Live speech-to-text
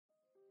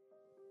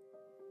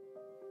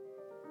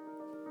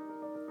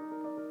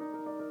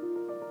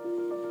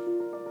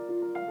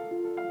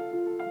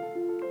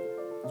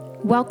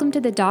Welcome to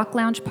the Doc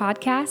Lounge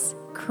Podcast,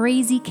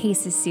 Crazy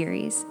Cases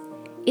series.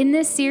 In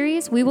this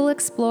series, we will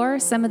explore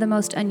some of the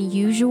most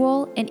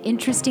unusual and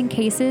interesting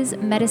cases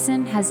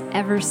medicine has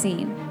ever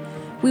seen.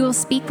 We will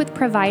speak with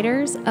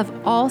providers of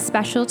all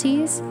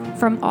specialties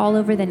from all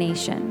over the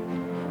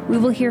nation. We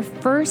will hear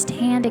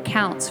first-hand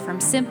accounts from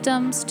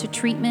symptoms to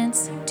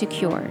treatments to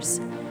cures.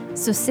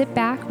 So sit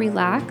back,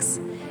 relax,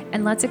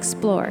 and let's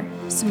explore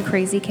some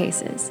crazy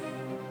cases.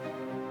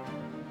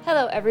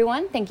 Hello,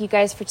 everyone. Thank you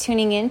guys for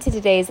tuning in to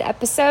today's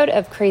episode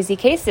of Crazy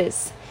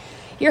Cases.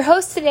 Your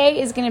host today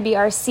is going to be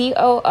our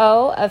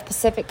COO of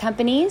Pacific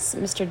Companies,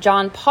 Mr.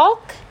 John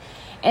Paulk.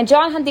 And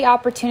John had the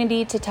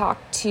opportunity to talk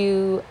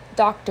to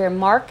Dr.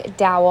 Mark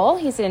Dowell.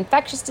 He's an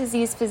infectious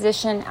disease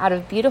physician out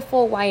of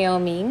beautiful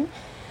Wyoming.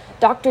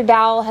 Dr.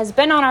 Dowell has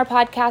been on our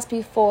podcast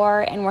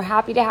before, and we're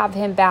happy to have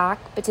him back.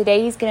 But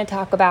today he's going to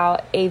talk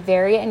about a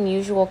very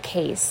unusual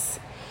case.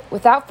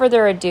 Without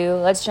further ado,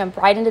 let's jump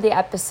right into the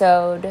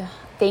episode.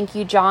 Thank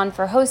you, John,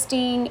 for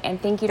hosting, and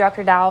thank you,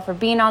 Dr. Dowell, for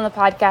being on the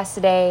podcast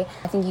today.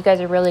 I think you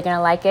guys are really going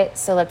to like it,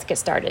 so let's get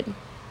started.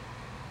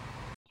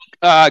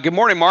 Good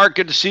morning, Mark.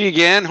 Good to see you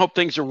again. Hope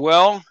things are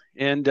well.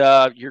 And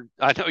I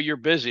know you're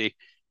busy.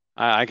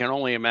 I can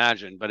only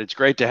imagine, but it's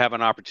great to have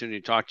an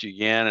opportunity to talk to you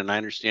again. And I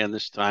understand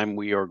this time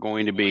we are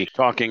going to be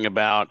talking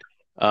about,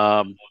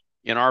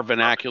 in our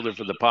vernacular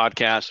for the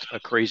podcast, a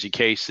crazy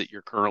case that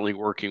you're currently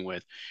working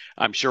with.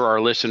 I'm sure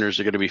our listeners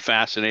are going to be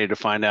fascinated to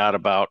find out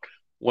about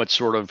what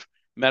sort of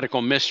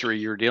medical mystery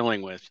you're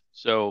dealing with.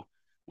 So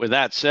with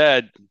that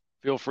said,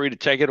 feel free to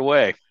take it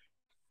away.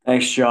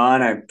 Thanks,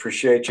 John. I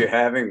appreciate you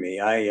having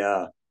me.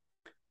 I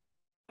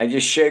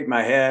just shake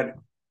my head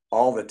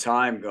all the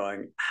time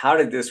going, how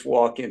did this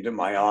walk into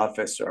my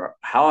office, or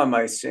how am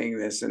I seeing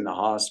this in the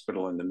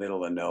hospital in the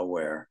middle of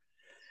nowhere?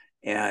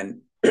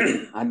 And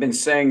I've been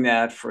saying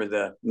that for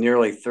the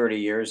nearly 30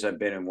 years I've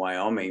been in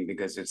Wyoming,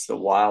 because it's the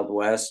Wild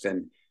West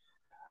and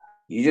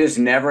you just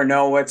never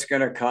know what's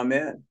going to come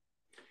in.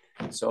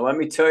 So let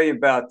me tell you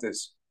about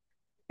this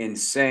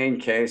insane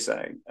case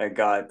I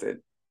got that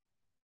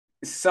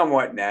is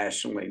somewhat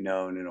nationally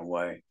known in a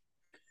way.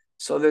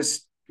 So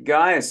this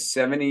guy is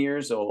 70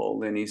 years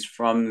old, and he's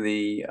from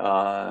the,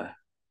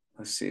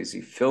 is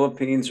he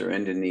Philippines or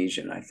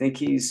Indonesian? I think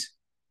he's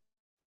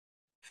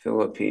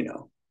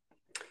Filipino.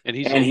 And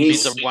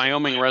he's a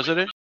Wyoming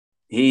resident?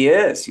 He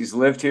is. He's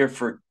lived here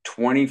for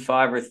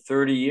 25 or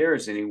 30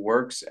 years, and he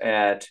works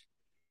at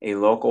a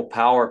local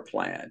power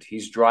plant.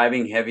 He's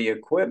driving heavy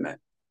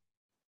equipment.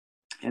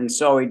 And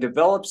so he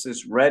develops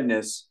this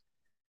redness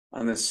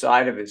on the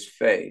side of his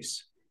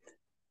face,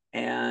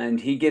 and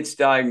he gets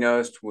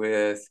diagnosed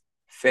with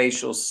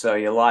facial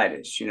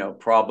cellulitis,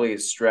 probably a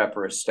strep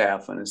or a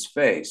staph on his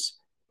face.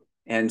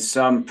 And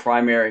some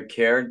primary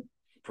care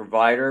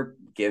provider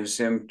gives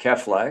him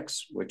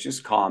Keflex, which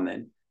is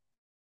common,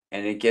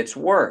 and it gets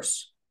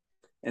worse.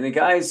 And the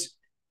guy's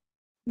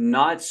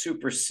not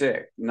super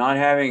sick, not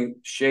having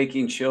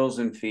shaking, chills,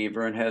 and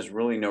fever, and has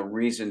really no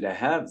reason to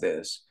have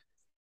this.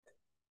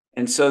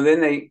 And so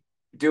then they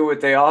do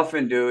what they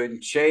often do and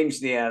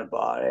change the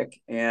antibiotic,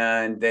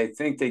 and they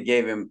think they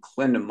gave him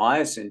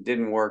clindamycin.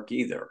 Didn't work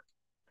either.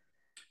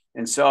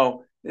 And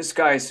so this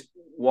guy's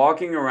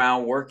walking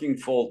around, working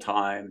full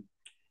time,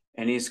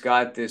 and he's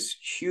got this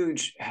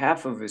huge,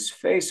 half of his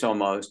face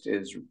almost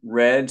is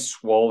red,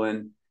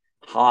 swollen,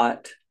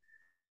 hot.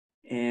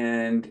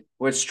 And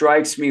what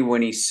strikes me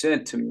when he's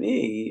sent to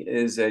me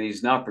is that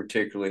he's not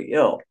particularly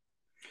ill.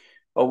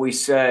 But we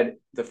said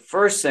the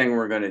first thing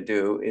we're going to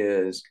do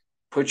is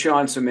put you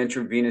on some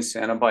intravenous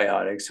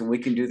antibiotics, and we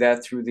can do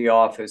that through the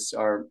office.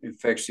 Our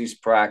infectious disease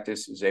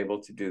practice is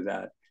able to do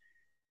that,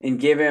 and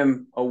give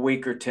him a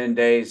week or 10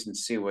 days and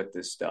see what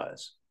this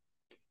does.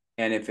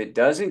 And if it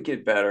doesn't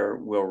get better,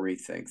 we'll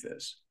rethink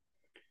this.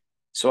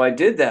 So I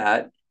did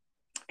that,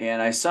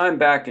 and I saw him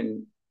back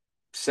in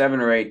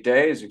 7 or 8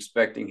 days,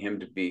 expecting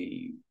him to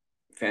be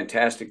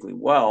fantastically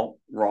well.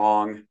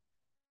 Wrong.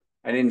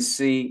 I didn't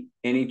see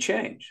any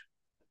change.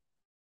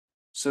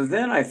 So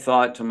then I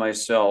thought to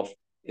myself,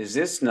 is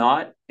this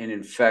not an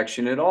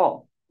infection at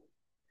all?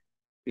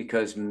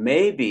 Because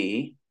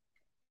maybe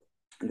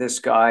this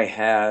guy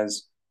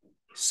has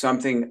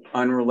something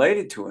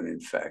unrelated to an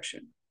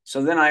infection.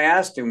 So then I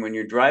asked him, when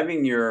you're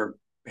driving your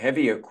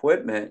heavy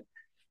equipment,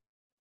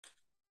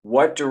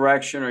 what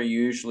direction are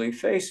you usually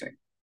facing?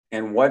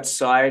 And what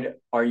side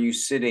are you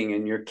sitting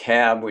in your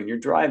cab when you're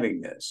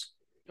driving this?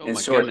 Oh, and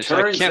so goodness.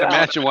 I can't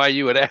imagine why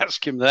you would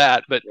ask him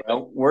that, but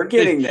well, we're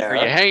getting there. Are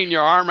you hanging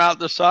your arm out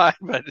the side?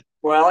 But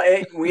well,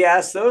 we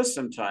ask those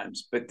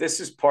sometimes, but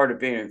this is part of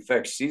being an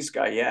infectious disease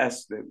guy. You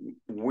ask the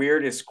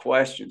weirdest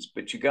questions,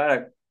 but you got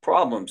to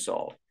problem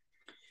solve.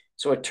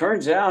 So it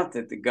turns out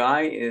that the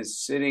guy is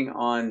sitting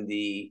on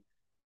the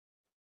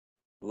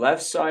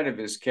left side of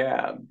his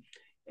cab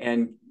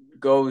and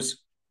goes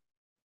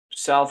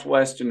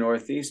southwest to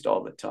northeast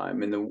all the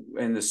time,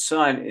 and the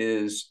sun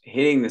is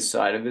hitting the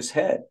side of his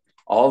head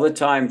all the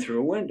time through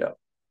a window.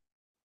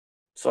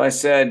 So I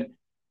said,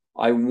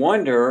 I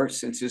wonder,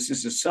 since this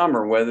is the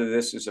summer, whether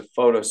this is a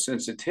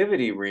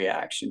photosensitivity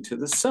reaction to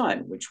the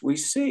sun, which we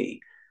see.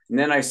 And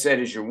then I said,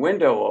 is your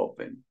window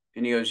open?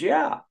 And he goes,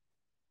 yeah.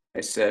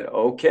 I said,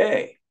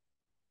 okay,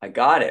 I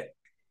got it.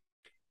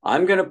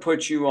 I'm going to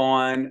put you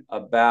on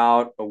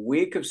about a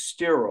week of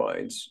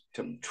steroids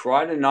to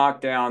try to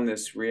knock down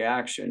this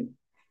reaction,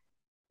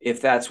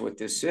 if that's what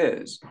this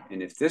is.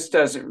 And if this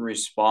doesn't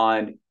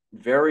respond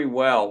very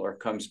well or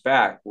comes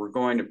back, we're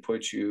going to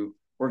put you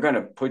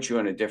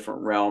in a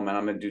different realm, and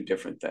I'm going to do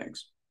different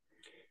things.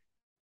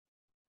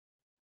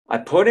 I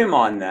put him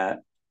on that,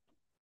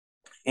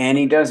 and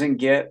he doesn't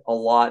get a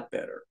lot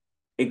better.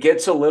 It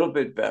gets a little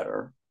bit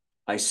better.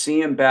 I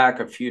see him back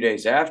a few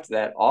days after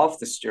that off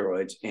the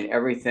steroids, and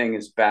everything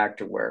is back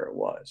to where it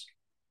was.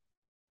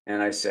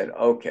 And I said,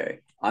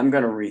 okay, I'm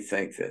going to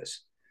rethink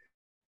this.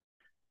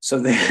 So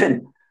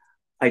then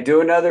I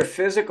do another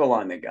physical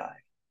on the guy,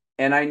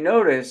 and I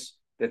notice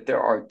that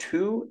there are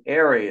 2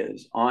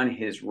 areas on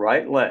his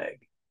right leg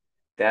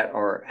that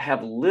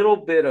have a little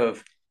bit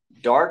of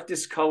dark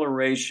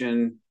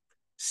discoloration,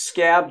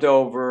 scabbed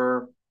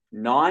over,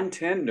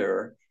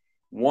 non-tender.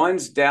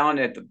 One's down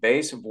at the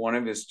base of one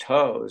of his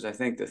toes, I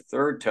think the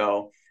third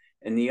toe,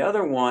 and the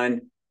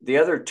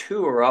other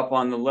 2 are up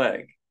on the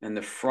leg and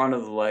the front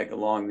of the leg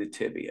along the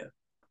tibia.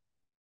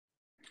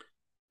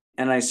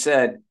 And I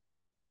said,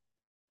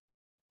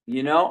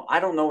 I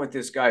don't know what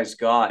this guy's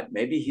got.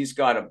 Maybe he's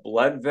got a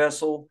blood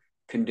vessel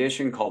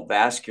condition called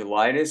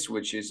vasculitis,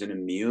 which is an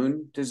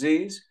immune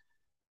disease.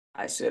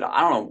 I said,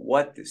 I don't know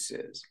what this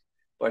is,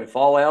 but if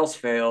all else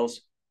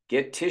fails,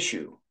 get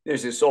tissue.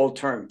 There's this old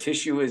term,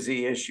 tissue is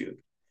the issue.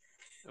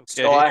 Okay.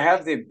 So I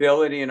have the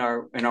ability in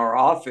our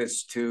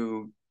office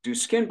to do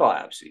skin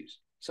biopsies.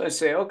 So I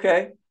say,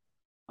 okay,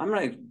 I'm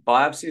going to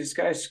biopsy this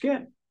guy's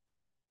skin,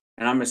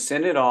 and I'm going to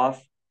send it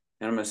off,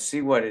 and I'm going to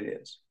see what it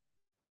is.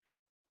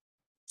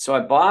 So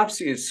I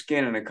biopsy his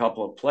skin in a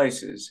couple of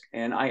places,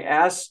 and I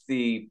asked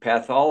the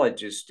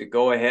pathologist to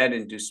go ahead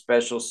and do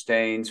special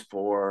stains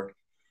for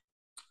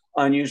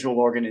unusual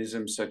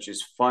organisms such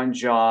as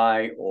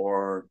fungi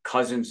or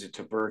cousins of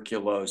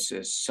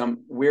tuberculosis,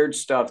 some weird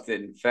stuff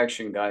that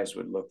infection guys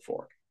would look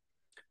for.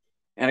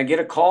 And I get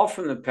a call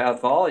from the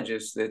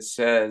pathologist that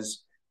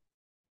says,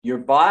 your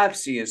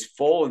biopsy is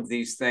full of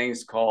these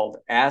things called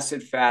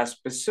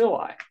acid-fast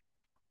bacilli.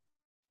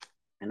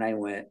 And I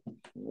went,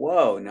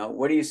 whoa, now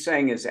what are you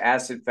saying is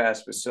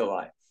acid-fast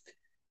bacilli?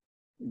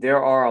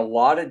 There are a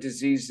lot of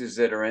diseases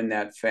that are in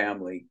that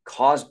family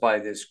caused by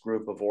this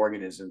group of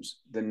organisms,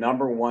 the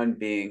number one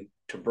being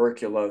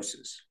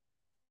tuberculosis.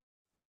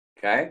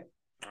 Okay?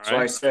 Right. So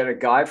I said, a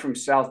guy from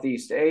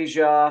Southeast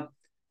Asia,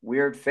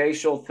 weird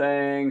facial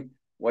thing,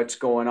 what's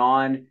going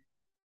on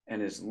in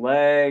his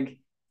leg?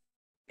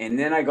 And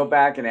then I go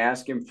back and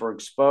ask him for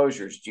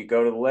exposures. Do you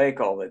go to the lake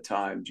all the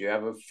time? Do you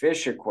have a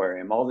fish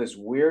aquarium? All this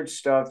weird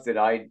stuff that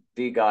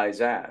ID guys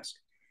ask.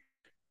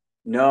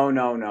 No.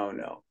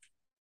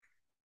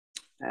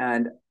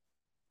 And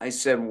I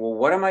said, well,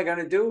 what am I going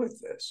to do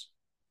with this?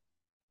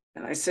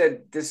 And I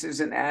said, this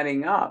isn't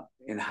adding up.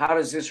 And how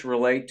does this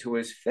relate to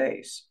his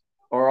face?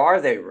 Or are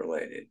they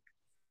related?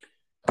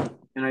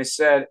 And I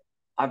said,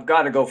 I've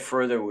got to go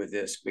further with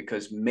this,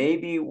 because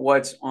maybe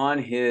what's on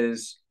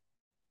his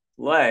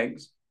leg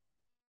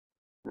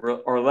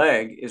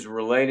is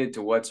related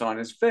to what's on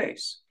his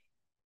face.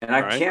 And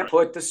I can't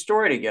put the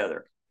story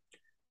together.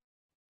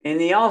 And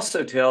he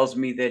also tells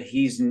me that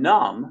he's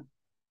numb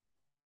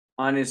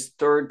on his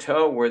third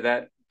toe, where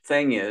that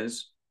thing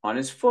is on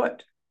his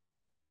foot.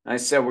 And I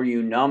said, were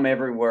you numb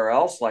everywhere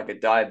else like a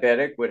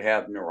diabetic would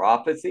have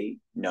neuropathy?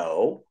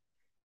 No,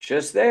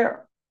 just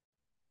there.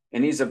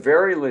 And he's a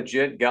very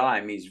legit guy.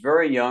 I mean, he's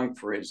very young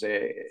for his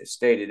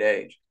stated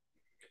age.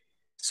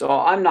 So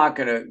I'm not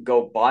going to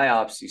go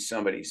biopsy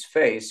somebody's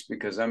face,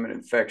 because I'm an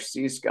infectious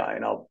disease guy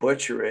and I'll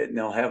butcher it and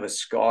they'll have a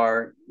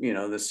scar,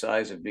 the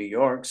size of New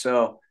York.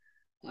 So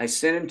I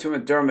sent him to a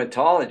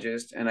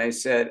dermatologist and I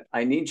said,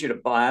 I need you to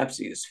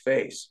biopsy his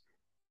face.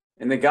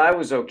 And the guy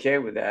was okay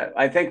with that.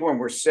 I think when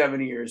we're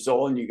 70 years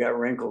old and you got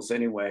wrinkles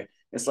anyway,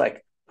 it's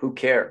like, who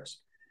cares?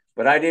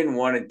 But I didn't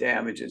want to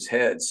damage his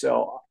head.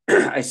 So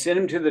I sent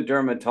him to the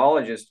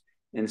dermatologist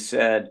and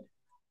said,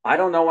 I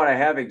don't know what I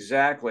have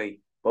exactly,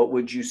 but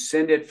would you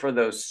send it for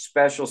those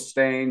special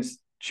stains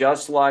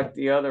just like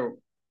the other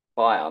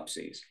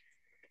biopsies?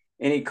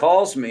 And he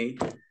calls me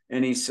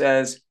and he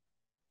says,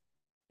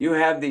 you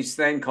have these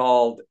thing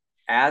called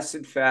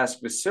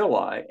acid-fast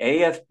bacilli,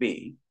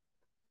 AFB,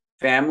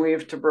 family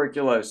of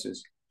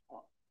tuberculosis,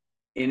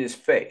 in his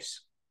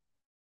face.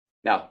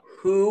 Now,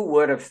 who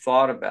would have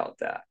thought about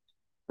that,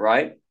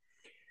 right?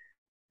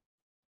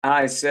 And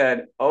I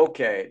said,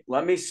 okay,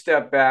 let me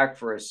step back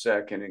for a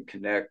second and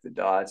connect the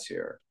dots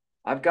here.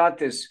 I've got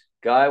this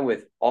guy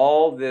with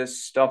all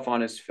this stuff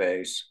on his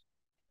face,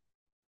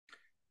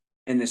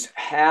 and this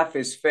half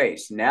his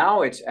face.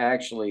 Now it's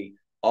actually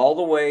all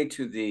the way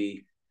to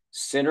the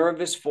center of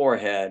his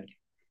forehead,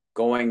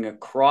 going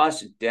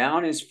across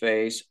down his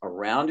face,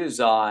 around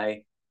his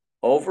eye,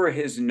 over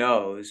his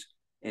nose,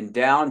 and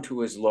down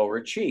to his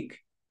lower cheek.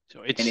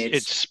 So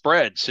it's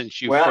spread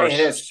since you well, first.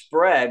 it has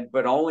spread,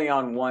 but only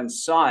on one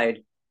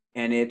side,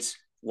 and it's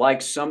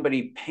like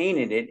somebody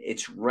painted it.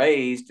 It's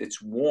raised,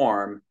 it's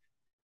warm,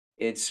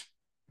 it's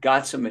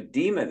got some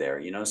edema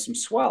there, some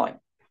swelling.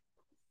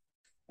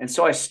 And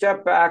so I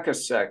stepped back a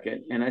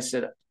second and I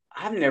said,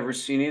 I've never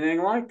seen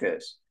anything like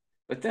this.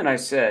 But then I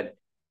said,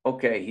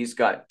 okay, he's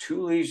got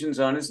 2 lesions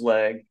on his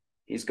leg.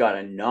 He's got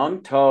a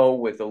numb toe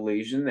with a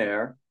lesion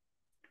there.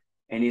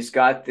 And he's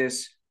got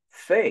this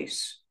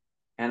face.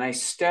 And I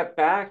stepped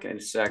back in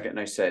a second and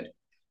I said,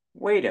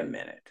 wait a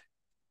minute.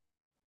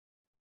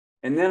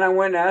 And then I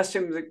went and asked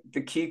him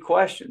the key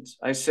questions.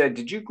 I said,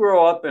 did you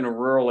grow up in a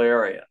rural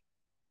area?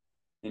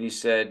 And he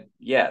said,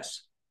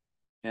 yes.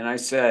 And I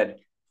said,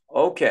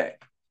 okay,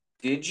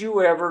 did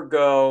you ever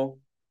go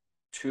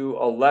to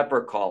a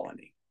leper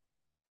colony?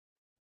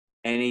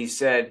 And he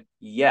said,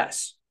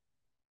 yes,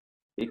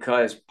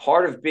 because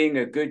part of being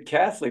a good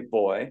Catholic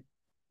boy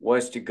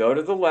was to go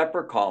to the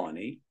leper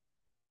colony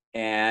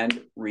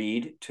and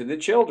read to the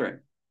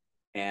children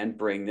and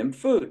bring them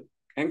food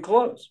and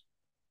clothes.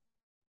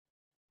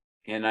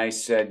 And I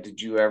said,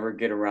 did you ever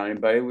get around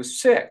anybody who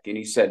was sick? And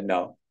he said,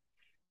 no,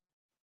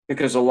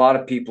 because a lot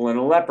of people in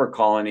a leper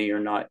colony are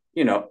not,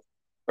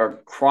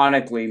 are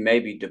chronically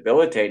maybe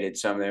debilitated,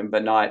 some of them,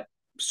 but not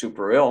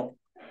super ill.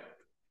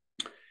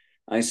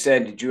 I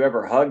said, did you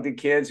ever hug the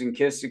kids and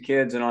kiss the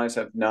kids? And I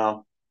said,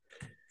 no.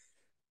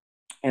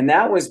 And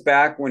that was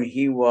back when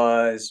he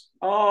was,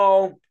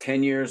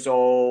 10 years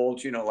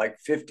old, like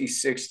 50,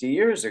 60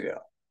 years ago.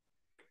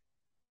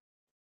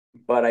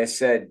 But I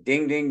said,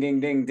 ding, ding, ding,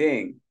 ding,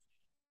 ding.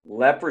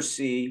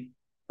 Leprosy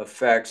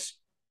affects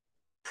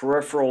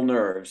peripheral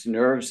nerves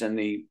in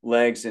the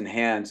legs and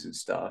hands and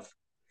stuff.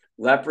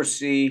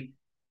 Leprosy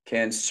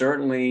can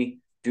certainly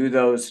do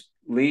those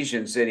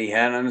lesions that he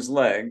had on his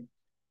leg.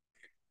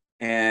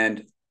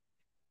 And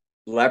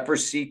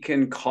leprosy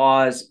can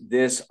cause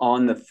this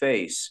on the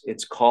face.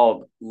 It's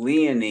called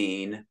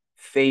leonine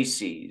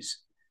facies,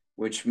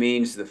 which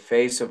means the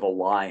face of a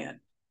lion.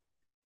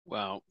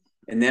 Wow.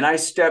 And then I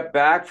stepped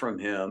back from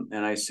him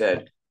and I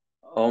said,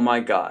 oh my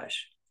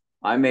gosh,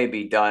 I may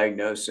be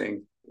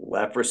diagnosing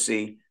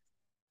leprosy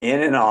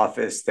in an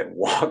office that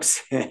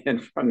walks in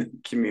from the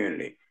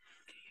community.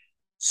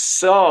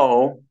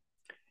 So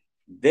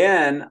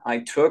then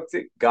I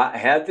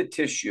had the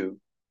tissue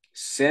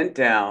sent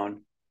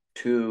down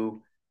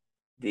to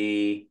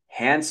the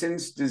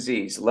Hansen's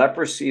disease.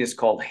 Leprosy is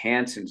called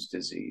Hansen's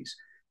disease.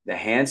 The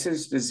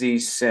Hansen's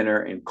Disease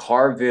Center in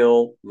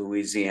Carville,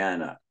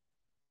 Louisiana.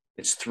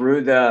 It's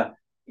through the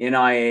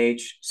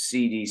NIH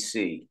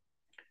CDC.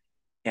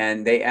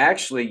 And they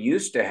actually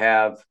used to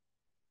have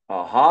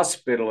a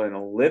hospital in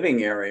a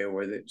living area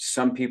where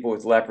some people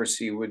with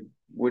leprosy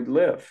would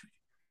live.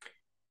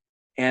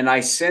 And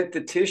I sent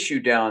the tissue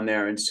down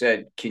there and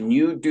said, can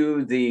you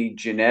do the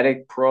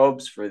genetic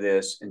probes for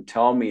this and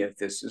tell me if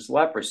this is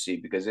leprosy?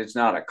 Because it's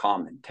not a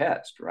common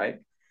test, right?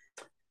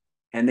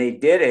 And they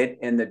did it.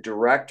 And the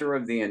director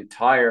of the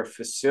entire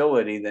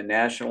facility, the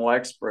national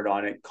expert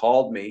on it,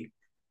 called me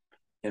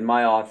in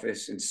my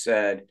office and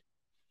said,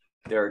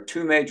 there are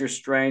 2 major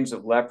strains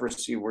of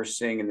leprosy we're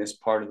seeing in this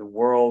part of the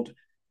world.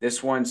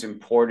 This one's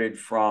imported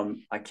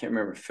from, I can't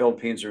remember,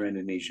 Philippines or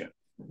Indonesia.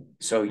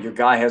 So your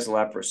guy has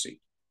leprosy.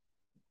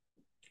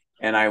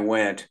 And I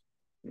went,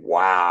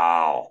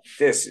 wow,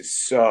 this is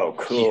so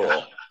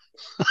cool.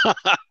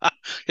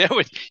 Yeah.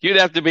 You'd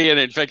have to be an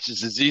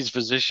infectious disease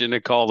physician to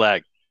call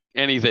that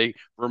anything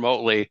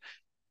remotely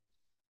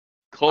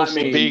close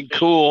to being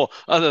cool,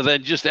 other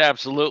than just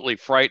absolutely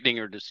frightening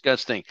or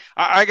disgusting.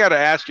 I got to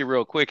ask you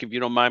real quick, if you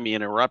don't mind me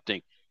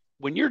interrupting.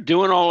 When you're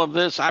doing all of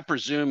this, I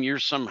presume you're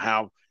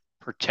somehow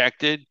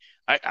protected.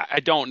 I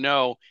don't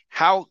know.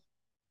 How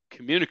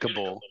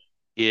communicable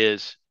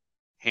is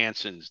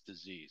Hansen's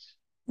disease?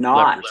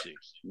 Not.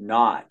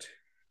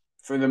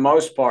 For the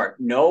most part,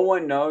 no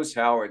one knows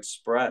how it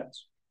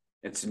spreads.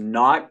 It's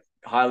not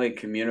highly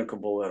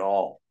communicable at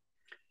all.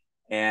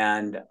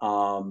 And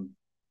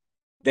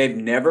they've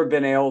never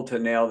been able to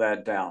nail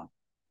that down.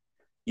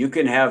 You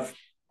can have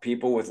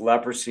people with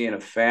leprosy in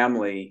a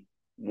family.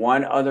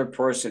 One other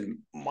person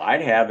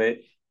might have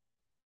it.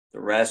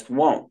 The rest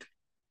won't.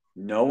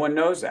 No one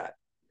knows that.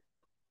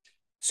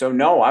 So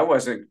no, I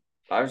was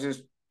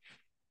just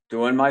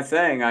doing my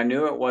thing. I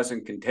knew it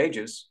wasn't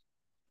contagious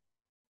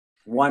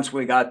once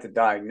we got the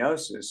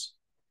diagnosis.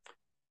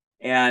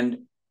 And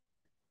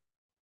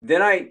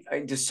then I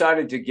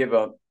decided to give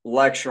a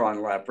lecture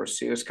on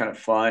leprosy. It was kind of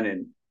fun.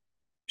 And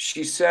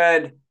she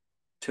said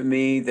to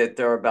me that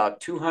there are about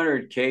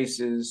 200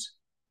 cases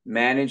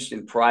managed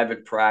in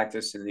private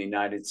practice in the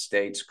United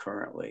States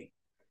currently,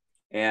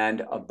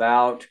 and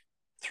about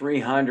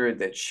 300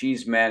 that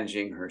she's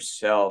managing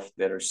herself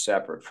that are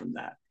separate from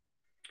that.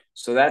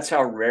 So that's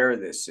how rare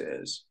this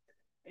is.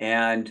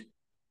 And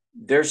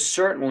there's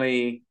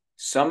certainly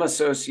some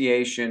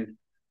association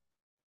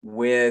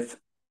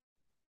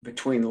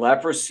between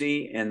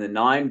leprosy and the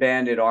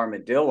 9-banded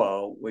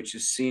armadillo, which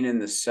is seen in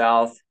the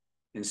South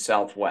and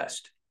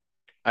Southwest.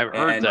 I've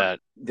heard that.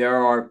 There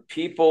are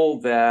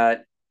people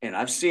that and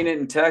I've seen it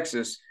in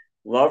Texas,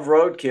 love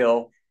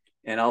roadkill.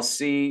 And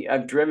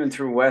I've driven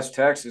through West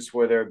Texas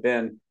where there have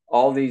been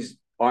all these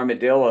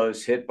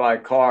armadillos hit by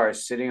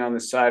cars sitting on the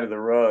side of the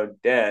road,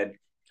 dead.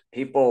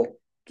 People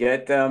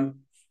get them,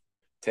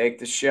 take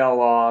the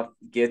shell off,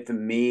 get the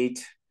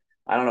meat.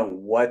 I don't know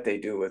what they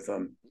do with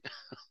them,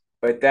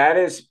 but that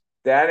is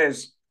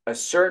a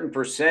certain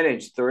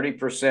percentage,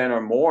 30%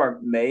 or more,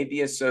 may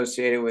be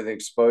associated with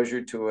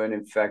exposure to an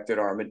infected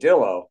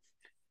armadillo.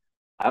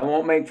 I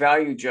won't make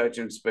value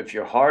judgments, but if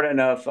you're hard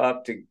enough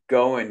up to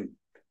go and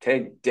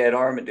take dead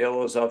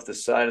armadillos off the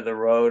side of the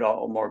road,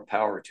 all more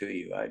power to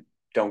you. I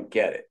don't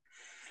get it.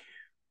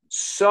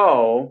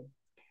 So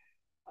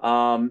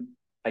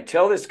I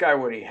tell this guy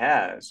what he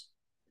has,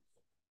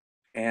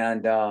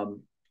 and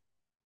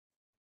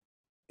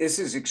this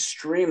is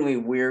extremely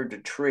weird to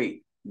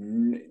treat.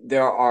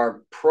 There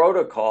are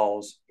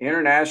protocols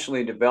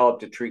internationally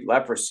developed to treat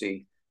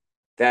leprosy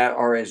that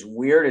are as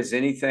weird as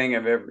anything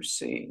I've ever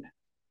seen.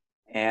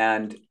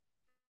 And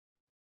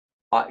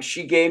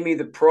she gave me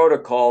the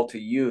protocol to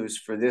use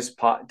for this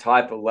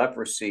type of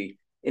leprosy.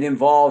 It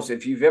involves,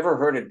 if you've ever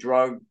heard a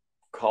drug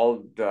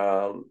called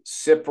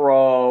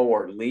Cipro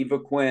or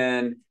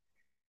Levaquin,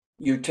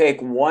 you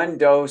take one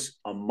dose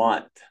a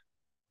month.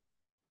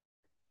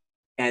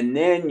 And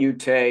then you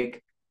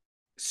take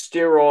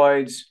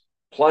steroids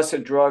plus a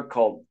drug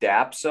called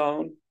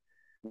Dapsone,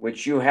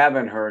 which you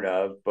haven't heard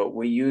of, but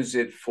we use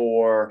it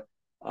for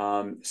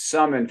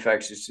some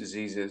infectious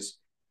diseases.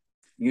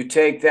 You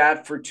take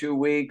that for 2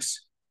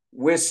 weeks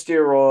with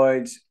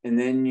steroids, and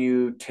then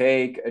you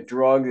take a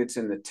drug that's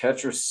in the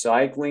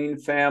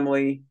tetracycline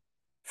family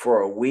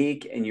for a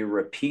week, and you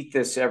repeat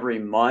this every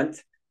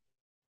month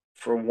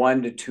for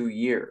 1 to 2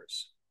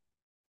 years.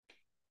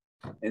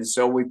 And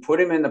so we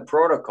put him in the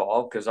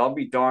protocol, because I'll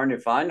be darned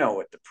if I know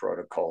what the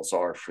protocols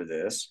are for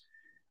this,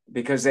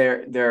 because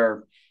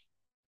they're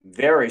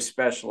very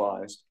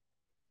specialized.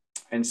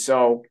 And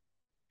so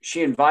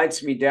she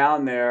invites me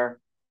down there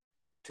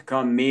to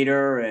come meet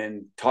her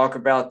and talk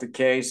about the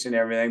case and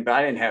everything, but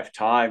I didn't have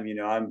time.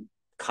 I'm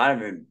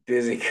kind of a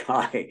busy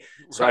guy,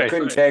 so I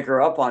couldn't take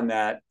her up on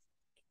that.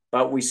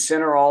 But we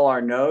sent her all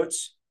our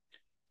notes.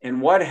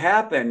 And what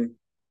happened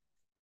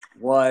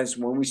was,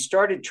 when we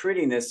started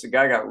treating this, the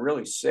guy got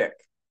really sick.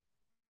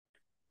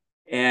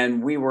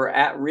 And we were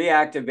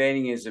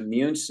reactivating his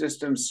immune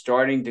system,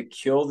 starting to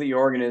kill the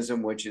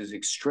organism, which is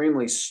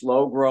extremely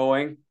slow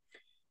growing.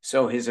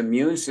 So his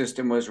immune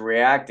system was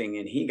reacting,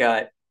 and he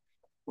got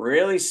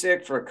really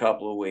sick for a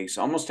couple of weeks.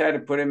 Almost had to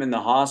put him in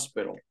the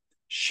hospital.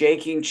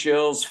 Shaking,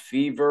 chills,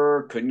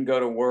 fever, couldn't go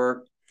to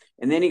work.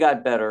 And then he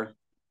got better.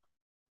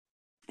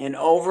 And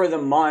over the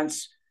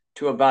months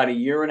to about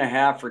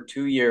 1.5 or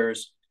 2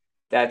 years,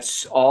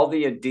 that's all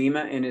the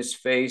edema in his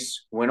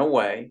face went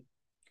away,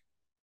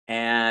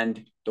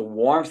 and the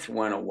warmth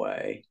went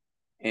away,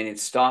 and it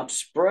stopped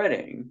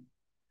spreading,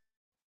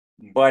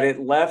 but it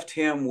left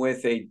him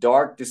with a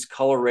dark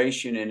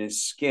discoloration in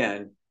his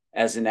skin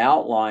as an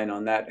outline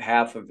on that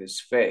half of his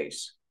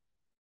face.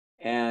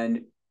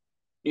 And,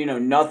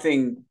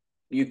 nothing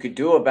you could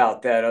do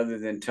about that other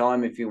than tell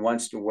him if he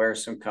wants to wear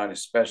some kind of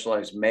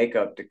specialized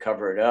makeup to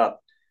cover it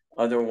up.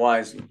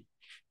 Otherwise,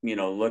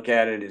 look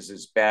at it as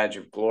his badge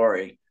of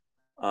glory.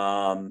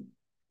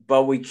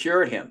 But we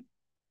cured him.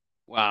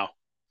 Wow.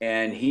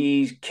 And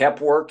he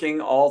kept working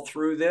all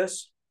through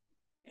this.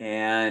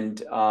 And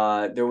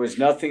there was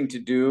nothing to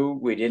do.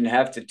 We didn't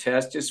have to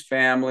test his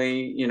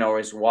family, or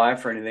his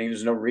wife or anything.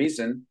 There's no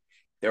reason.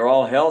 They're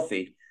all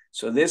healthy.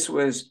 So this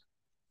was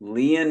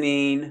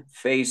leonine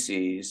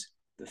facies,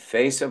 the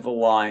face of a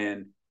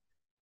lion,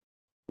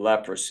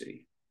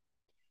 leprosy.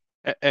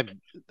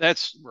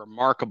 That's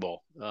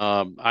remarkable.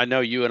 I know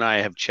you and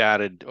I have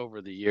chatted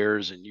over the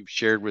years, and you've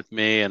shared with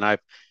me, and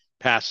I've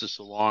passed this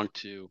along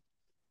to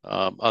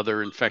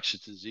other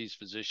infectious disease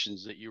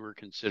physicians that you were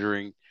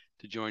considering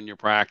to join your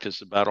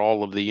practice, about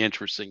all of the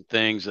interesting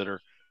things that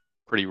are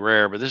pretty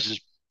rare. But this is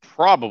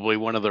probably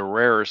one of the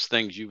rarest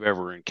things you've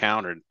ever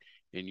encountered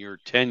in your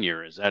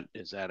tenure. Is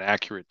that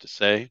accurate to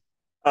say?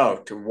 Oh,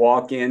 to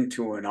walk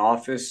into an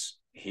office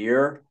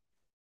here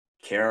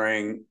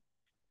carrying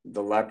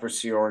the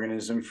leprosy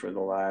organism for the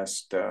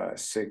last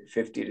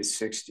 50 to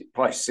 60,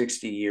 probably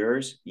 60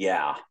 years.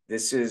 Yeah,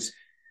 this is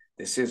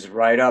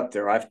right up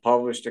there. I've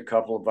published a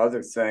couple of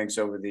other things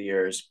over the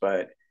years,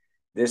 but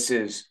this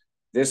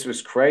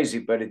was crazy.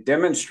 But it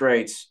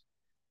demonstrates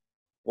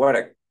what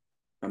an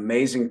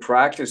amazing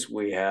practice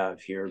we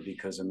have here,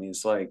 because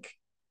it's like,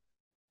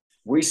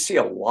 we see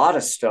a lot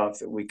of stuff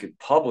that we could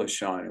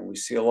publish on, and we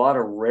see a lot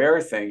of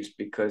rare things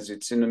because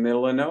it's in the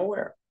middle of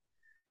nowhere.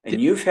 And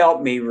you've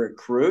helped me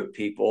recruit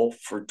people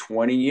for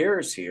 20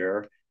 years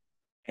here.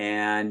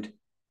 And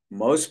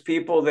most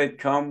people that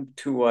come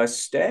to us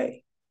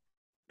stay,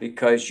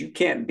 because you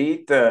can't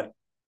beat the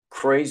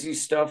crazy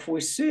stuff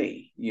we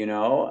see,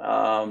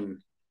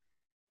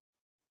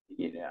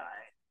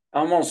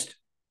 almost,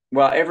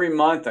 well, every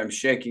month I'm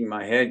shaking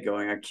my head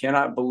going, I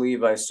cannot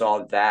believe I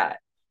saw that.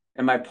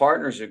 And my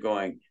partners are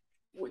going,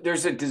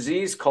 there's a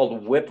disease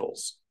called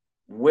Whipple's.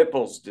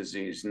 Whipple's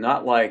disease,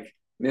 not like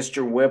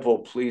Mr. Whipple,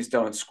 please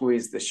don't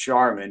squeeze the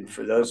Charmin.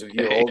 For those of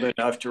you old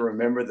enough to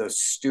remember those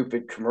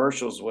stupid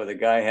commercials where the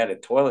guy had a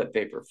toilet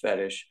paper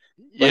fetish.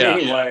 But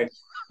anyway,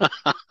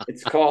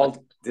 it's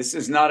called, this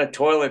is not a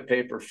toilet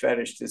paper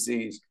fetish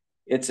disease.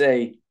 It's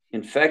a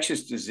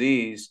infectious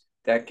disease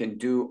that can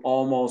do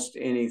almost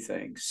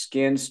anything: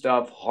 skin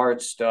stuff,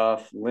 heart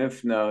stuff,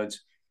 lymph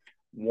nodes.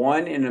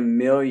 1 in a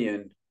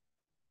million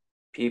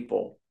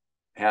people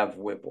have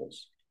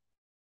Whipple's.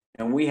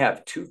 And we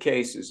have 2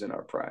 cases in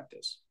our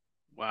practice.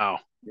 Wow.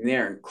 And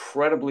they're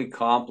incredibly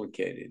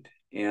complicated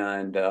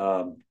and,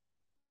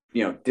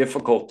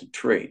 difficult to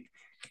treat.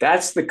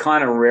 That's the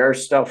kind of rare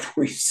stuff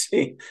we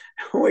see.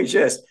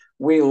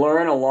 We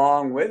learn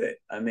along with it.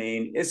 I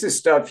mean, this is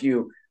stuff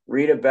you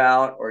read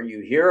about or you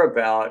hear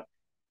about,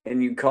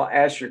 and you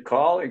ask your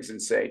colleagues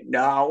and say,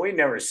 no, we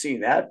never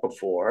seen that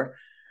before.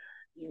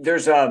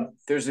 There's a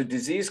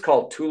disease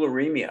called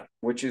tularemia,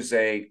 which is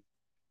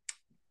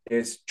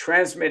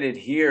transmitted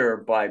here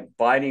by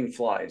biting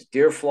flies,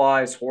 deer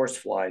flies, horse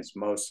flies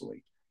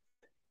mostly.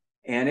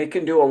 And it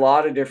can do a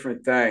lot of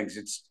different things.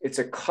 It's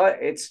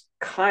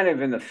kind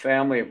of in the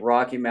family of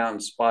Rocky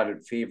Mountain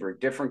spotted fever,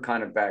 different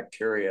kind of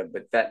bacteria,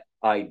 but that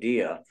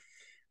idea,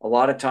 a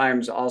lot of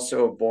times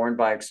also borne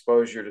by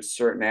exposure to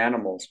certain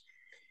animals.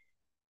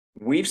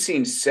 We've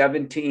seen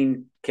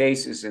 17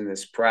 cases in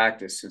this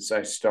practice since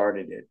I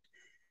started it.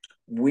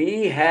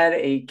 We had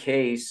a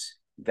case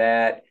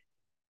that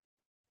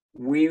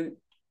we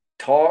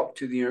talked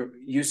to the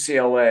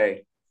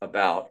UCLA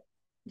about,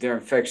 their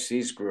infectious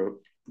disease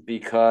group,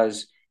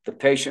 because the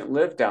patient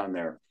lived down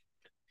there.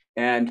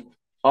 And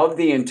of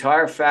the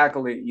entire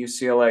faculty at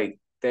UCLA,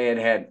 they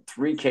had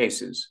 3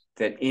 cases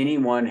that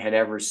anyone had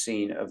ever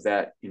seen of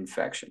that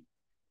infection.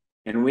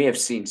 And we have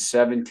seen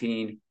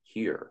 17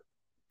 here.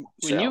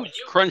 When you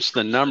crunch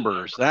the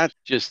numbers, that's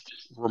just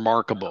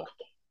remarkable.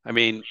 I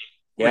mean,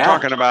 we're Yeah.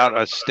 talking about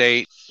a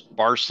state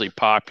sparsely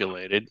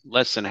populated,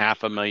 less than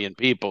 500,000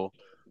 people,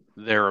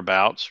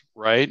 thereabouts,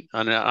 right?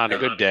 On a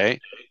good day.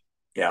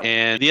 Yeah.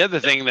 And the other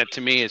thing that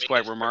to me is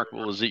quite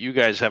remarkable is that you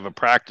guys have a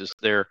practice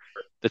there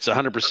that's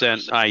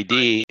 100%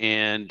 ID,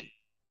 and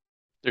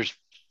there's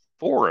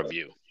 4 of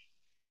you.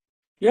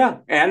 Yeah,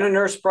 and a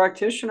nurse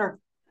practitioner.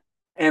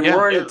 And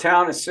we're in a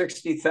town of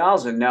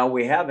 60,000. Now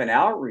we have an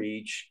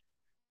outreach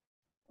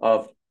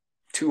of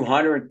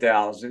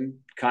 200,000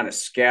 kind of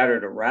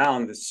scattered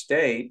around the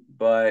state,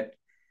 but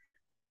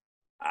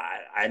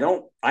I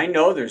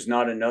know there's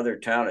not another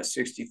town of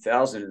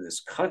 60,000 in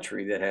this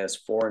country that has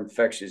 4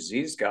 infectious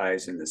disease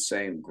guys in the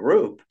same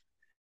group,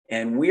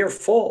 and we are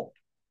full.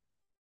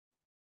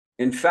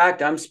 In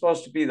fact, I'm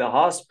supposed to be the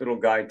hospital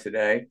guy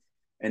today,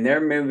 and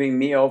they're moving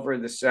me over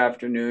this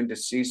afternoon to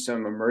see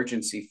some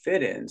emergency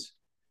fit-ins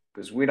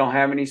because we don't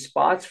have any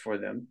spots for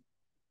them.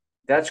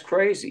 That's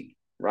crazy,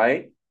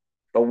 right?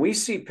 But we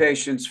see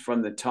patients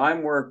from the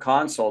time we're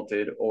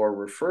consulted or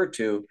referred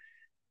to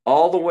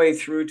all the way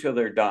through till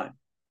they're done.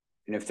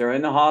 And if they're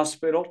in the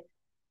hospital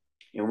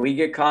and we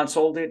get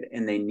consulted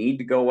and they need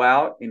to go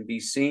out and be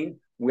seen,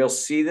 we'll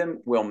see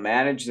them, we'll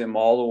manage them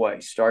all the way,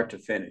 start to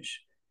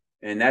finish.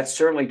 And that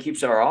certainly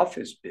keeps our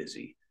office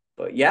busy.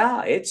 But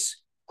yeah,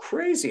 it's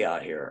crazy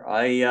out here.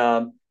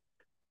 I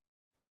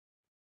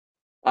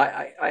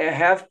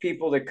have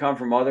people that come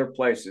from other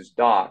places,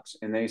 docs,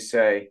 and they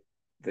say,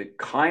 the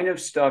kind of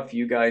stuff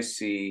you guys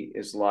see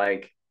is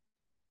like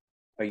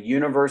a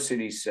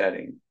university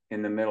setting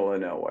in the middle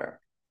of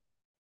nowhere.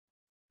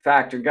 In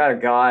fact, I got a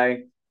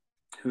guy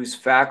who's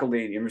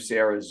faculty at the University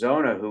of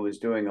Arizona who was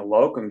doing a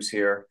locums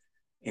here,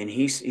 and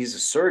he's a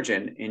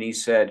surgeon, and he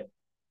said,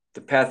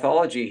 the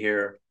pathology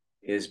here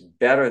is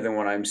better than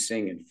what I'm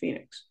seeing in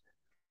Phoenix.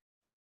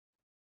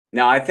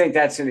 Now, I think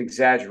that's an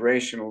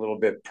exaggeration a little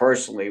bit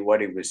personally, what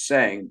he was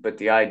saying, but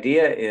the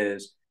idea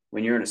is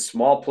when you're in a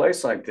small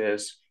place like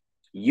this,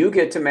 you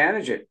get to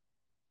manage it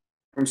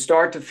from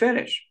start to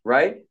finish,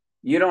 right?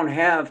 You don't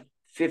have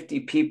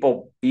 50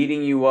 people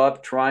beating you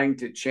up, trying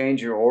to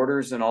change your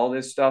orders and all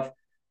this stuff.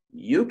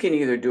 You can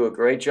either do a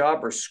great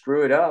job or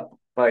screw it up,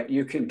 but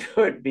you can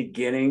do it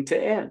beginning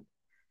to end.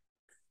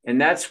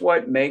 And that's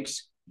what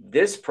makes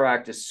this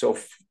practice so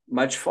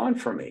much fun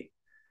for me.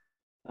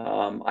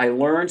 I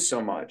learned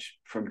so much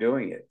from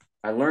doing it.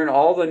 I learned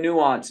all the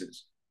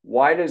nuances.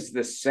 Why does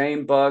the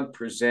same bug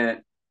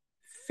present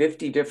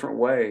 50 different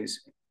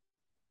ways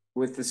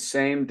with the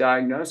same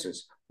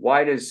diagnosis?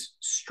 Why does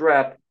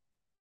strep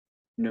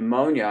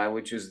pneumonia,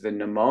 which is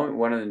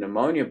one of the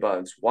pneumonia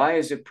bugs, why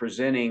is it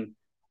presenting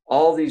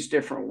all these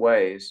different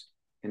ways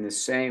in the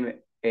same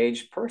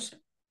aged person?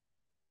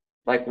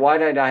 Like, why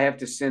did I have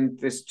to send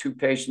this 2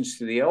 patients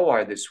to the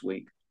OR this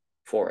week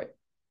for it?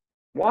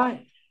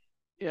 Why?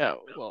 Yeah,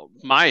 well,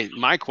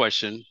 my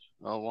question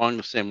along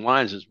the same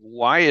lines is,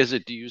 why is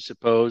it, do you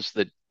suppose,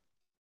 that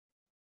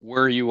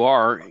where you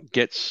are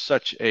gets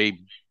such a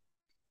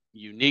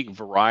unique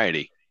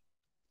variety?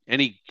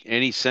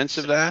 Any sense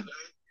of that?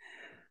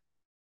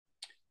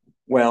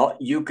 Well,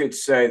 you could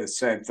say the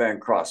same thing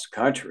across the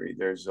country.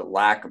 There's a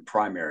lack of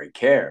primary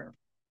care.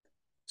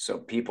 So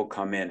people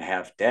come in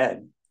half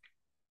dead.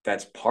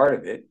 That's part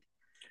of it.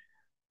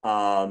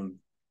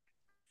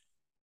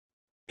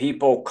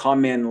 People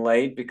come in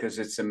late because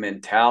it's a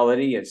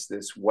mentality. It's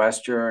this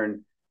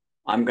Western,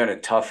 I'm going to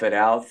tough it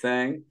out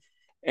thing.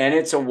 And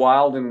it's a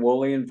wild and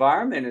woolly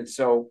environment. And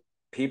so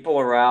people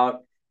are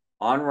out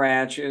on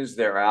ranches.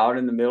 They're out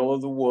in the middle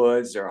of the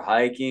woods. They're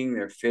hiking,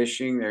 they're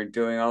fishing, they're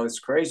doing all this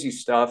crazy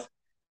stuff,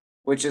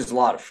 which is a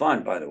lot of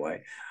fun, by the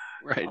way.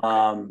 Right.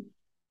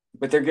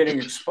 But they're getting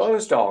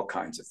exposed to all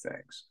kinds of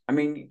things. I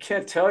mean, you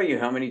can't tell you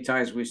how many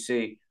times we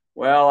see,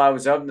 well, I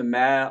was up in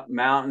the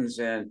mountains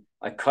and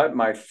I cut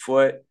my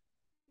foot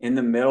in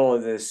the middle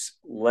of this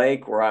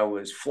lake where I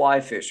was fly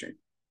fishing.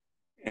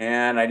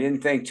 And I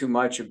didn't think too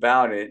much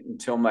about it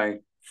until my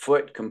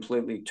foot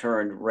completely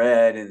turned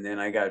red, and then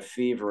I got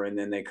fever, and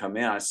then they come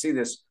in. I see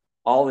this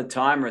all the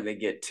time, or they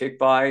get tick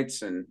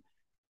bites. And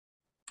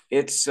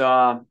it's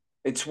one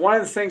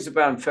of the things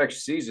about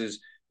infectious diseases.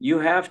 You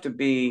have to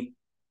be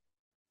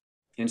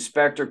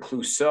Inspector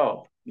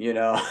Clouseau,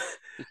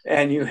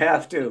 and you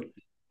have to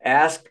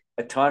ask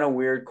a ton of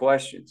weird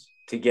questions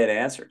to get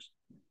answers.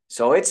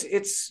 So it's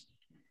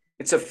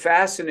a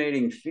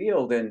fascinating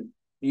field. And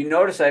you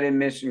notice I didn't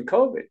mention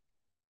COVID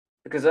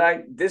because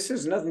this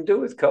has nothing to do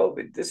with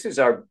COVID. This is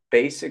our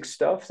basic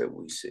stuff that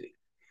we see.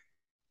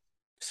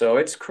 So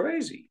it's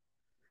crazy.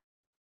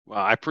 Well,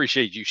 I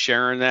appreciate you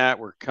sharing that.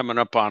 We're coming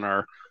up on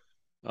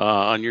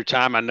on your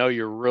time. I know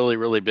you're really,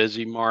 really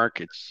busy,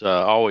 Mark. It's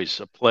always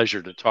a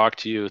pleasure to talk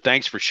to you.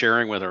 Thanks for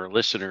sharing with our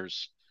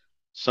listeners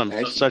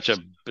such a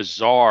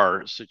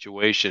bizarre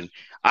situation.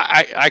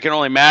 I can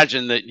only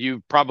imagine that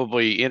you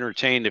probably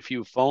entertained a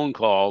few phone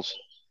calls,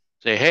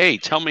 say, hey,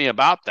 tell me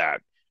about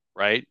that,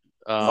 right?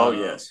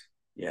 Yes.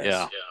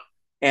 Yeah.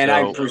 And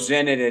I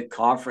presented at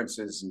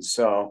conferences, and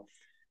so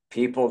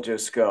people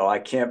just go, I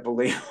can't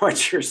believe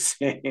what you're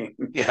saying.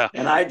 Yeah.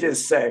 And I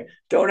just say,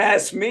 don't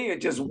ask me.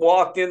 It just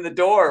walked in the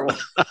door.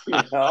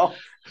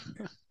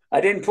 I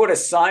didn't put a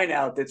sign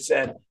out that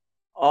said,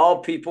 all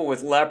people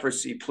with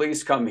leprosy,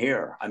 please come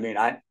here. I mean,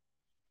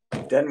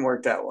 it doesn't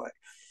work that way.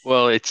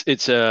 Well,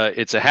 it's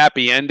a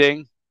happy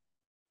ending.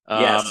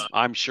 Yes.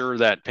 I'm sure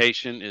that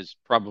patient is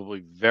probably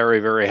very,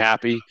 very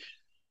happy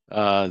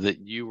that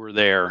you were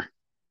there.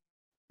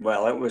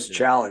 Well, it was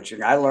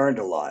challenging. I learned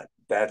a lot.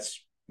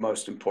 That's the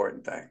most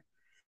important thing.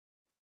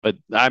 But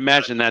I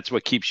imagine that's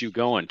what keeps you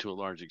going to a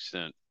large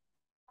extent.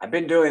 I've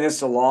been doing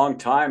this a long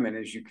time, and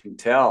as you can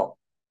tell,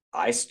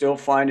 I still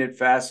find it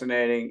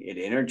fascinating. It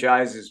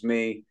energizes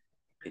me.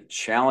 It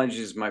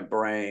challenges my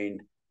brain.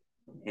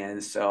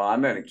 And so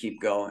I'm going to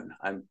keep going.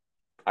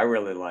 I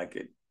really like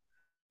it.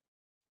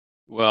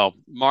 Well,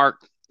 Mark,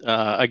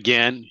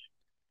 again,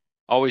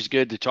 always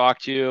good to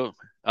talk to you.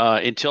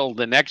 Until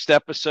the next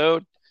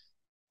episode,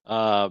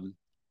 I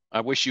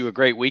wish you a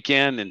great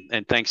weekend,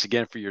 and thanks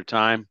again for your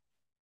time.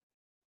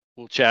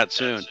 We'll chat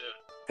soon.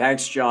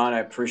 Thanks, John. I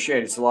appreciate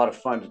it. It's a lot of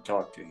fun to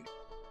talk to you.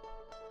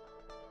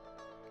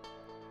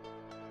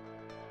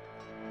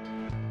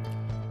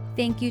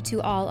 Thank you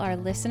to all our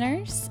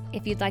listeners.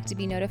 If you'd like to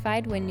be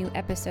notified when new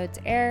episodes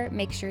air,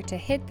 make sure to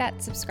hit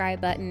that subscribe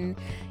button.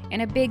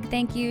 And a big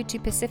thank you to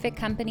Pacific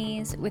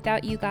Companies.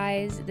 Without you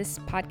guys, this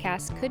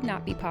podcast could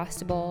not be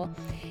possible.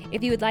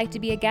 If you would like to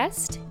be a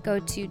guest, go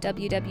to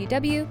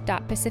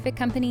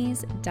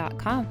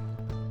www.pacificcompanies.com.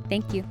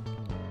 Thank you.